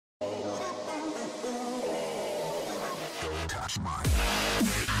touch mine.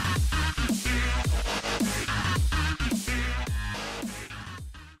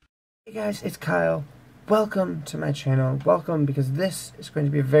 Hey guys, it's Kyle. Welcome to my channel. Welcome, because this is going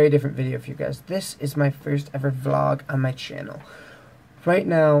to be a very different video for you guys. This is my first ever vlog on my channel. Right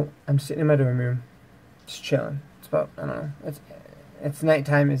now, I'm sitting in my dorm room, just chilling. It's about, I don't know, it's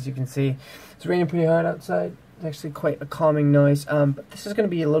nighttime, as you can see. It's raining pretty hard outside. It's actually quite a calming noise, but this is going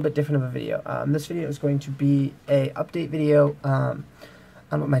to be a little bit different of a video. This video is going to be a update video on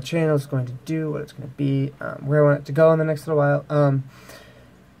what my channel is going to do, what it's going to be, where I want it to go in the next little while.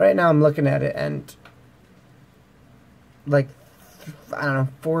 Right now I'm looking at it, and like, I don't know,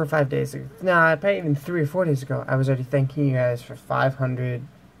 4 or 5 days ago, nah, probably even 3 or 4 days ago, I was already thanking you guys for 500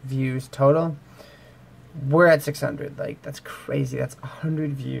 views total. We're at 600. Like, that's crazy. That's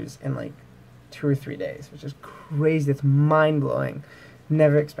 100 views in like 2 or 3 days, which is crazy. That's mind-blowing.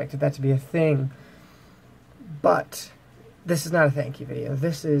 Never expected that to be a thing. But this is not a thank you video.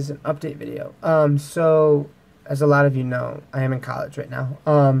 This is an update video. So as a lot of you know, I am in college right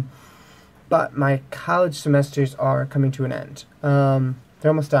now. But my college semesters are coming to an end. They're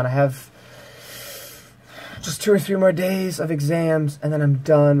almost done. I have just 2 or 3 more days of exams, and then I'm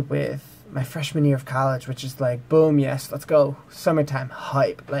done with my freshman year of college, which is like, boom, yes, let's go. Summertime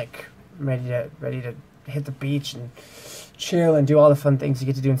hype. Like, I'm ready to hit the beach and chill and do all the fun things you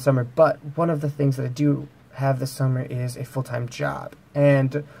get to do in summer. But one of the things that I do have this summer is a full-time job.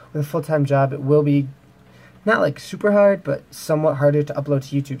 And with a full-time job, it will be not like super hard, but somewhat harder to upload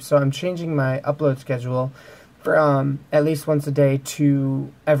to YouTube. So I'm changing my upload schedule from at least once a day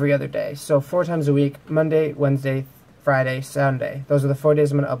to every other day. So 4 times a week: Monday, Wednesday, Friday, Sunday. Those are the 4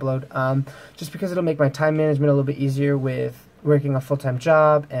 days I'm going to upload. Just because it'll make my time management a little bit easier with working a full-time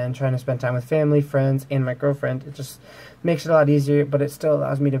job and trying to spend time with family, friends, and my girlfriend. It just makes it a lot easier, but it still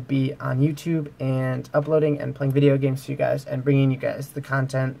allows me to be on YouTube and uploading and playing video games to you guys and bringing you guys the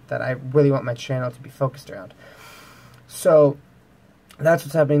content that I really want my channel to be focused around. So that's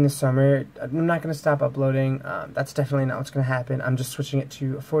what's happening this summer. I'm not going to stop uploading. That's definitely not what's going to happen. I'm just switching it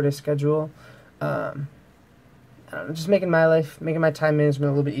to a 4-day schedule. I don't know, just making my life, making my time management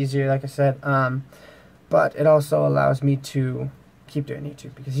a little bit easier, like I said. But it also allows me to keep doing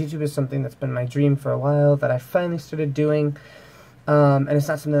YouTube, because YouTube is something that's been my dream for a while, that I finally started doing, and it's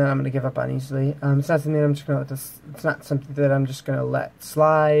not something that I'm going to give up on easily. It's not something that I'm just going to it's not something that I'm just going to let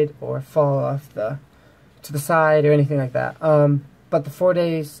slide or fall off to the side or anything like that. But the 4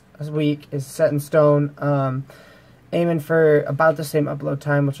 days a week is set in stone. Aiming for about the same upload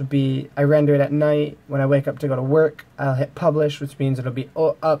time, which will be, I render it at night. When I wake up to go to work, I'll hit publish, which means it'll be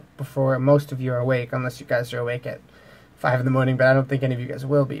up before most of you are awake, unless you guys are awake at 5 in the morning, but I don't think any of you guys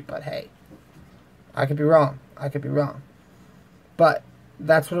will be. But hey, I could be wrong. I could be wrong. But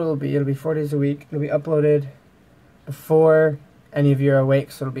that's what it'll be. It'll be 4 days a week. It'll be uploaded before any of you are awake,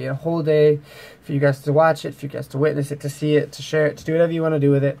 so it'll be a whole day for you guys to watch it, for you guys to witness it, to see it, to share it, to do whatever you want to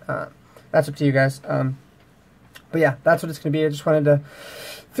do with it. That's up to you guys. But yeah, that's what it's going to be. I just wanted to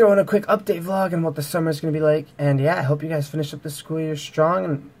throw in a quick update vlog on what the summer is going to be like. And yeah, I hope you guys finish up the school year strong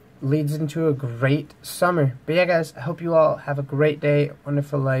and leads into a great summer. But yeah, guys, I hope you all have a great day,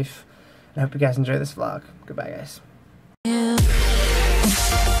 wonderful life. And I hope you guys enjoy this vlog. Goodbye, guys.